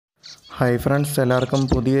Hi friends, എല്ലാവർക്കും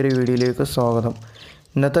പുതിയൊരു വീഡിയോയിലേക്ക് സ്വാഗതം.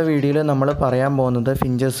 ഇന്നത്തെ വീഡിയോയിൽ നമ്മൾ പറയാൻ പോകുന്നത്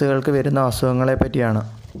ഫിഞ്ചസുകൾക്ക് വരുന്ന അസുഖങ്ങളെ പറ്റിയാണ്.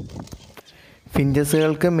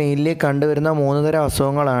 ഫിഞ്ചസുകൾക്ക് മെയിൻലി കണ്ടുവരുന്ന 3 തരം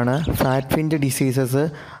അസുഖങ്ങളാണ് fat Finch diseases,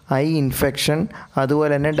 I infection,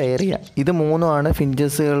 അതുപോലെ തന്നെ ഡയറിയ. ഇത് മൂന്നുമാണ്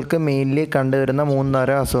ഫിഞ്ചസുകൾക്ക് മെയിൻലി കണ്ടുവരുന്ന 3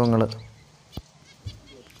 തരം അസുഖങ്ങൾ.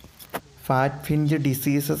 ഫാറ്റ് ഫിഞ്ച്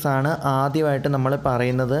ഡിസീസസ് ആണ് ആദ്യമായിട്ട് നമ്മൾ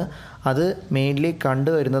പറയുന്നത്. അത് മെയിൻലി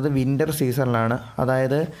കണ്ടുവരുന്നത് വിൻ്റർ സീസണിലാണ്.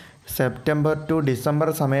 അതായത് സെപ്റ്റംബർ ടു ഡിസംബർ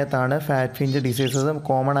സമയത്താണ് ഫാറ്റ് ഫിഞ്ച് ഡിസീസസ്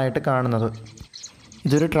കോമൺ ആയിട്ട് കാണുന്നത്.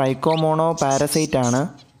 ഇതൊരു ട്രൈക്കോമോണോ പാരസൈറ്റ് ആണ്.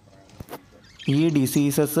 ഈ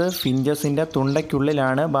ഡിസീസസ് ഫിഞ്ചസിൻ്റെ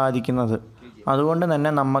തുണ്ടയ്ക്കുള്ളിലാണ് ബാധിക്കുന്നത്. അതുകൊണ്ട്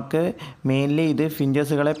തന്നെ നമുക്ക് മെയിൻലി ഇത്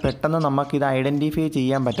ഫിഞ്ചസുകളെ പെട്ടെന്ന് നമുക്കിത് ഐഡൻറ്റിഫൈ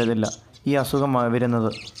ചെയ്യാൻ പറ്റത്തില്ല ഈ അസുഖം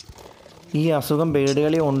വരുന്നത്. ഈ അസുഖം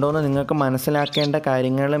ബേഡുകളിൽ ഉണ്ടോയെന്ന് നിങ്ങൾക്ക് മനസ്സിലാക്കേണ്ട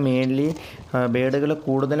കാര്യങ്ങൾ മെയിൻലി ബേഡുകൾ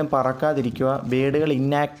കൂടുതലും പറക്കാതിരിക്കുക, ബേഡുകൾ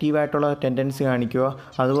ഇന്നാക്റ്റീവായിട്ടുള്ള ടെൻഡൻസി കാണിക്കുക,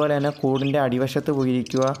 അതുപോലെ തന്നെ കൂടിൻ്റെ അടിവശത്ത്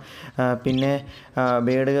പോയിരിക്കുക, പിന്നെ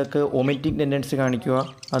ബേഡുകൾക്ക് വൊമിറ്റിംഗ് ടെൻഡൻസി കാണിക്കുക.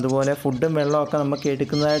 അതുപോലെ ഫുഡും വെള്ളമൊക്കെ നമുക്ക്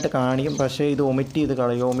എടുക്കുന്നതായിട്ട് കാണിക്കും, പക്ഷേ ഇത് വൊമിറ്റ് ചെയ്ത്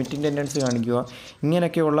കളയുക, വൊമിറ്റിംഗ് ടെൻഡൻസി കാണിക്കുക.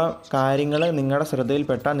 ഇങ്ങനെയൊക്കെയുള്ള കാര്യങ്ങൾ നിങ്ങളുടെ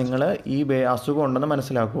ശ്രദ്ധയിൽപ്പെട്ടാൽ നിങ്ങൾ ഈ അസുഖം ഉണ്ടെന്ന്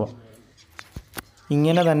മനസ്സിലാക്കുക.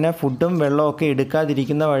 ഇങ്ങനെ തന്നെ ഫുഡും വെള്ളമൊക്കെ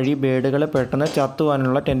എടുക്കാതിരിക്കുന്ന വഴി ബേഡുകൾ പെട്ടെന്ന്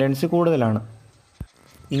ചത്തുവാനുള്ള ടെൻഡൻസി കൂടുതലാണ്.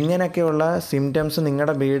 ഇങ്ങനെയൊക്കെയുള്ള സിംറ്റംസ്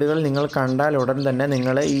നിങ്ങളുടെ ബേഡുകൾ നിങ്ങൾ കണ്ടാൽ ഉടൻ തന്നെ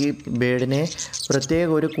നിങ്ങൾ ഈ ബേഡിനെ പ്രത്യേക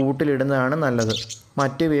ഒരു കൂട്ടിലിടുന്നതാണ് നല്ലത്.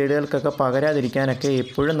 മറ്റ് ബേഡുകൾക്കൊക്കെ പകരാതിരിക്കാനൊക്കെ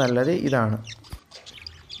എപ്പോഴും നല്ലത് ഇതാണ്.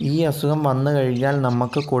 ഈ അസുഖം വന്നു കഴിഞ്ഞാൽ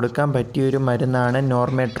നമുക്ക് കൊടുക്കാൻ പറ്റിയൊരു മരുന്നാണ്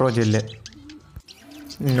നോർമെട്രോജെല്ല്.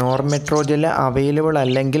 നോർമെട്രോജെല്ല് അവൈലബിൾ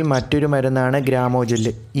അല്ലെങ്കിൽ മറ്റൊരു മരുന്നാണ്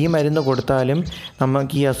ഗ്രാമോജെല്ല്. ഈ മരുന്ന് കൊടുത്താലും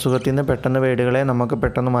നമുക്ക് ഈ അസുഖത്തിൽ നിന്ന് പെട്ടെന്ന് ബേഡുകളെ നമുക്ക്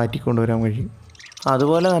പെട്ടെന്ന് മാറ്റിക്കൊണ്ടുവരാൻ കഴിയും.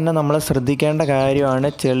 അതുപോലെ തന്നെ നമ്മൾ ശ്രദ്ധിക്കേണ്ട കാര്യമാണ്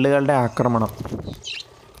ചെള്ളുകളുടെ ആക്രമണം.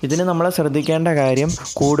 ഇതിന് നമ്മൾ ശ്രദ്ധിക്കേണ്ട കാര്യം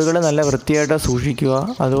കൂടുകൾ നല്ല വൃത്തിയായിട്ട് സൂക്ഷിക്കുക,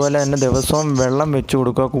 അതുപോലെ തന്നെ ദിവസവും വെള്ളം വെച്ച്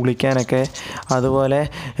കൊടുക്കുക കുളിക്കാനൊക്കെ. അതുപോലെ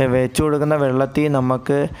വെച്ച് കൊടുക്കുന്ന വെള്ളത്തിൽ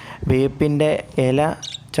നമുക്ക് വേപ്പിൻ്റെ ഇല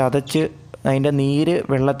ചതച്ച് അതിൻ്റെ നീര്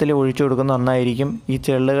വെള്ളത്തിൽ ഒഴിച്ചു കൊടുക്കുന്നത് നന്നായിരിക്കും. ഈ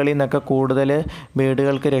ചെള്ളുകളിൽ നിന്നൊക്കെ കൂടുതൽ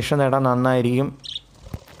ബേഡുകൾക്ക് രക്ഷ നേടാൻ നന്നായിരിക്കും.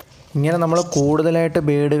 ഇങ്ങനെ നമ്മൾ കൂടുതലായിട്ട്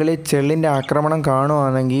ബേഡുകളിൽ ചെള്ളിൻ്റെ ആക്രമണം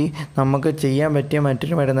കാണുകയാണെങ്കിൽ നമുക്ക് ചെയ്യാൻ പറ്റിയ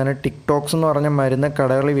മറ്റൊരു മരുന്നാണ് ടിക്ടോക്സ് എന്ന് പറഞ്ഞ മരുന്ന്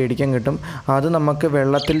കടകളിൽ മേടിക്കാൻ കിട്ടും. അത് നമുക്ക്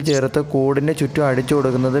വെള്ളത്തിൽ ചേർത്ത് കൂടിന് ചുറ്റും അടിച്ചു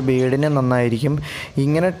കൊടുക്കുന്നത് ബേഡിന് നന്നായിരിക്കും.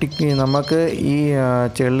 ഇങ്ങനെ നമുക്ക് ഈ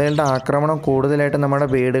ചെള്ളുകളുടെ ആക്രമണം കൂടുതലായിട്ട് നമ്മുടെ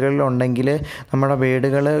ബേഡുകളിൽ ഉണ്ടെങ്കിൽ നമ്മുടെ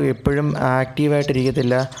ബേഡുകൾ എപ്പോഴും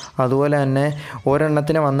ആക്റ്റീവായിട്ടിരിക്കത്തില്ല. അതുപോലെ തന്നെ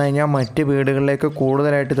ഒരെണ്ണത്തിന് വന്നു കഴിഞ്ഞാൽ മറ്റ് ബേഡുകളിലേക്ക്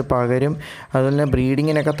കൂടുതലായിട്ട് ഇത് പകരും. അതുപോലെ തന്നെ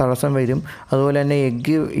ബ്രീഡിങ്ങിനൊക്കെ തടസ്സം വരും. അതുപോലെ തന്നെ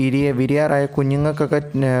വിരിയാറായ കുഞ്ഞുങ്ങൾക്കൊക്കെ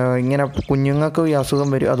ഇങ്ങനെ കുഞ്ഞുങ്ങൾക്ക് ഈ അസുഖം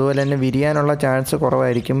വരും. അതുപോലെ തന്നെ വിരിയാനുള്ള ചാൻസ്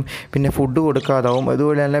കുറവായിരിക്കും. പിന്നെ ഫുഡ് കൊടുക്കാതാവും.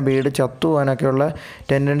 അതുപോലെ തന്നെ ബേഡ് ചത്തുപോകാനൊക്കെയുള്ള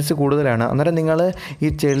ടെൻഡൻസി കൂടുതലാണ്. അന്നേരം നിങ്ങൾ ഈ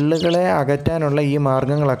ചെള്ളുകളെ അകറ്റാനുള്ള ഈ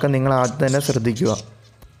മാർഗ്ഗങ്ങളൊക്കെ നിങ്ങൾ ആദ്യം തന്നെ ശ്രദ്ധിക്കുക.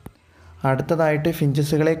 അടുത്തതായിട്ട്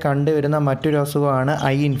ഫിഞ്ചസുകളെ കണ്ടുവരുന്ന മറ്റൊരു അസുഖമാണ്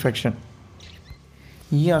ഐ ഇൻഫെക്ഷൻ.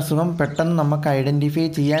 ഈ അസുഖം പെട്ടെന്ന് നമുക്ക് ഐഡൻറ്റിഫൈ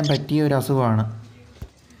ചെയ്യാൻ പറ്റിയ ഒരു അസുഖമാണ്.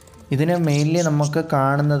 ഇതിന് മെയിൻലി നമുക്ക്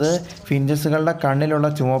കാണുന്നത് ഫിഞ്ചസുകളുടെ കണ്ണിലുള്ള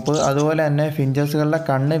ചുവപ്പ്, അതുപോലെ തന്നെ ഫിഞ്ചസുകളുടെ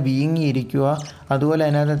കണ്ണ് വീങ്ങിയിരിക്കുക, അതുപോലെ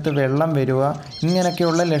അതിനകത്ത് വെള്ളം വരിക.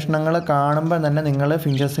 ഇങ്ങനെയൊക്കെയുള്ള ലക്ഷണങ്ങൾ കാണുമ്പോൾ തന്നെ നിങ്ങൾ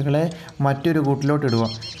ഫിഞ്ചസുകളെ മറ്റൊരു കൂട്ടിലോട്ട് ഇടുക.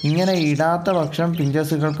 ഇങ്ങനെ ഇടാത്ത പക്ഷം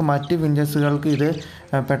മറ്റ് ഫിഞ്ചസുകൾക്ക് ഇത്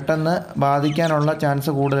പെട്ടെന്ന് ബാധിക്കാനുള്ള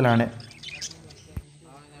ചാൻസ് കൂടുതലാണ്.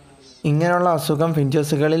 ഇങ്ങനെയുള്ള അസുഖം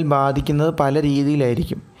ഫിഞ്ചസുകളിൽ ബാധിക്കുന്നത് പല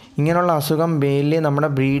രീതിയിലായിരിക്കും. ഇങ്ങനെയുള്ള അസുഖം മെയിൻലി നമ്മുടെ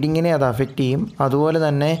ബ്രീഡിങ്ങിനെ അത് അഫക്റ്റ് ചെയ്യും. അതുപോലെ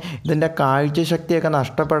തന്നെ ഇതിൻ്റെ കാഴ്ചശക്തിയൊക്കെ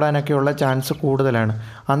നഷ്ടപ്പെടാനൊക്കെയുള്ള ചാൻസ് കൂടുതലാണ്.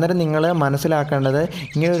 അന്നേരം നിങ്ങൾ മനസ്സിലാക്കേണ്ടത്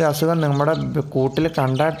ഇങ്ങനൊരു അസുഖം നമ്മുടെ കൂട്ടിൽ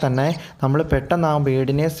കണ്ടാൽ തന്നെ നമ്മൾ പെട്ടെന്ന് ആ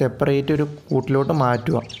ബേഡിനെ സെപ്പറേറ്റ് ഒരു കൂട്ടിലോട്ട്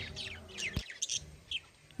മാറ്റുക.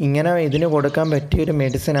 ഇങ്ങനെ ഇതിന് കൊടുക്കാൻ പറ്റിയൊരു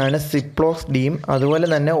മെഡിസിനാണ് സിപ്ലോക്സിഡീം, അതുപോലെ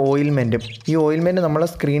തന്നെ ഓയിൽമെൻറ്റും. ഈ ഓയിൽമെൻറ്റ് നമ്മൾ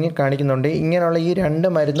സ്ക്രീനിൽ കാണിക്കുന്നുണ്ട്. ഇങ്ങനെയുള്ള ഈ 2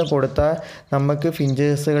 മരുന്ന് കൊടുത്താൽ നമുക്ക്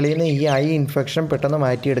ഫിഞ്ചസുകളിൽ നിന്ന് ഈ ഐ ഇൻഫെക്ഷൻ പെട്ടെന്ന്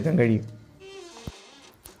മാറ്റിയെടുക്കാൻ കഴിയും.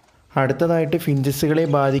 അടുത്തതായിട്ട് ഫിഞ്ചസുകളെ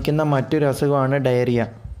ബാധിക്കുന്ന മറ്റൊരു അസുഖമാണ് ഡയറിയ.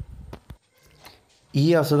 ഈ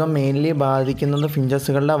അസുഖം മെയിൻലി ബാധിക്കുന്നത്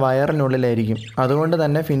ഫിഞ്ചസുകളുടെ വയറിനുള്ളിലായിരിക്കും. അതുകൊണ്ട്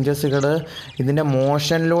തന്നെ ഫിഞ്ചസുകൾ ഇതിൻ്റെ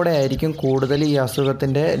മോഷനിലൂടെ ആയിരിക്കും കൂടുതൽ ഈ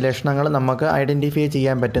അസുഖത്തിൻ്റെ ലക്ഷണങ്ങൾ നമുക്ക് ഐഡൻറ്റിഫൈ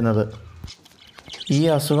ചെയ്യാൻ പറ്റുന്നത്. ഈ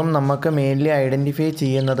അസുഖം നമുക്ക് മെയിൻലി ഐഡൻറ്റിഫൈ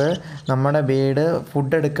ചെയ്യുന്നത് നമ്മുടെ ബേഡ്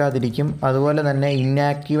ഫുഡ് എടുക്കാതിരിക്കും, അതുപോലെ തന്നെ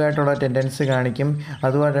ഇന്നാക്റ്റീവായിട്ടുള്ള ടെൻഡൻസി കാണിക്കും,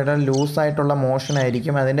 അതുപോലെ തന്നെ ലൂസായിട്ടുള്ള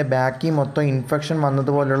മോഷനായിരിക്കും, അതിൻ്റെ ബാക്കി മൊത്തം ഇൻഫെക്ഷൻ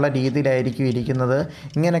വന്നതുപോലുള്ള രീതിയിലായിരിക്കും ഇരിക്കുന്നത്.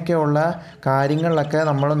 ഇങ്ങനെയൊക്കെയുള്ള കാര്യങ്ങളിലൊക്കെ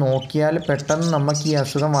നമ്മൾ നോക്കിയാൽ പെട്ടെന്ന് നമുക്ക് ഈ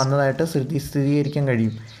അസുഖം വന്നതായിട്ട് സ്ഥിരീകരിക്കാൻ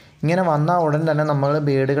കഴിയും. ഇങ്ങനെ വന്നാൽ ഉടൻ തന്നെ നമ്മൾ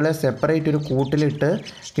ബേഡുകളെ സെപ്പറേറ്റ് ഒരു കൂട്ടിലിട്ട്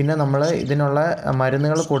പിന്നെ നമ്മൾ ഇതിനുള്ള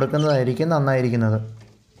മരുന്നുകൾ കൊടുക്കുന്നതായിരിക്കും നന്നായിരിക്കുന്നത്.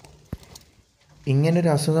 ഇങ്ങനൊരു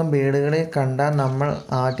അസുഖം ബേഡുകളിൽ കണ്ടാൽ നമ്മൾ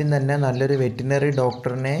ആദ്യം തന്നെ നല്ലൊരു വെറ്റിനറി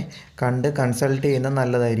ഡോക്ടറിനെ കണ്ട് കൺസൾട്ട് ചെയ്യുന്നത്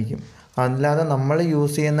നല്ലതായിരിക്കും. അല്ലാതെ നമ്മൾ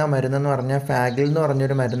യൂസ് ചെയ്യുന്ന മരുന്നെന്ന് പറഞ്ഞാൽ ഫാഗിൽ എന്ന്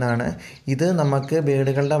പറഞ്ഞൊരു മരുന്നാണ്. ഇത് നമുക്ക്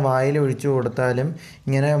ബേഡുകളുടെ വായിൽ ഒഴിച്ചു കൊടുത്താലും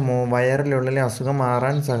ഇങ്ങനെ വയറിനുള്ളിലെ അസുഖം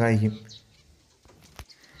മാറാൻ സഹായിക്കും.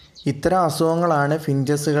 ഇത്തരം അസുഖങ്ങളാണ്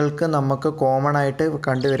ഫിഞ്ചസുകൾക്ക് നമുക്ക് കോമൺ ആയിട്ട്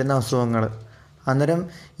കണ്ടുവരുന്ന അസുഖങ്ങൾ. അന്നേരം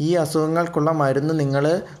ഈ അസുഖങ്ങൾക്കുള്ള മരുന്ന്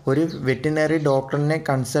നിങ്ങൾ ഒരു വെറ്റിനറി ഡോക്ടറിനെ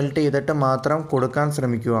കൺസൾട്ട് ചെയ്തിട്ട് മാത്രം കൊടുക്കാൻ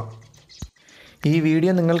ശ്രമിക്കുക. ഈ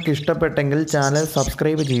വീഡിയോ നിങ്ങൾക്ക് ഇഷ്ടപ്പെട്ടെങ്കിൽ ചാനൽ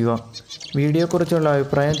സബ്സ്ക്രൈബ് ചെയ്യുക. വീഡിയോയെക്കുറിച്ചുള്ള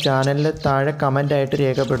അഭിപ്രായം ചാനലിൽ താഴെ കമൻ്റായിട്ട്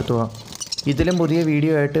രേഖപ്പെടുത്തുക. ഇതിലും പുതിയ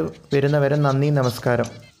വീഡിയോ ആയിട്ട് വരുന്നവരെ നന്ദി,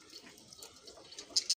 നമസ്കാരം.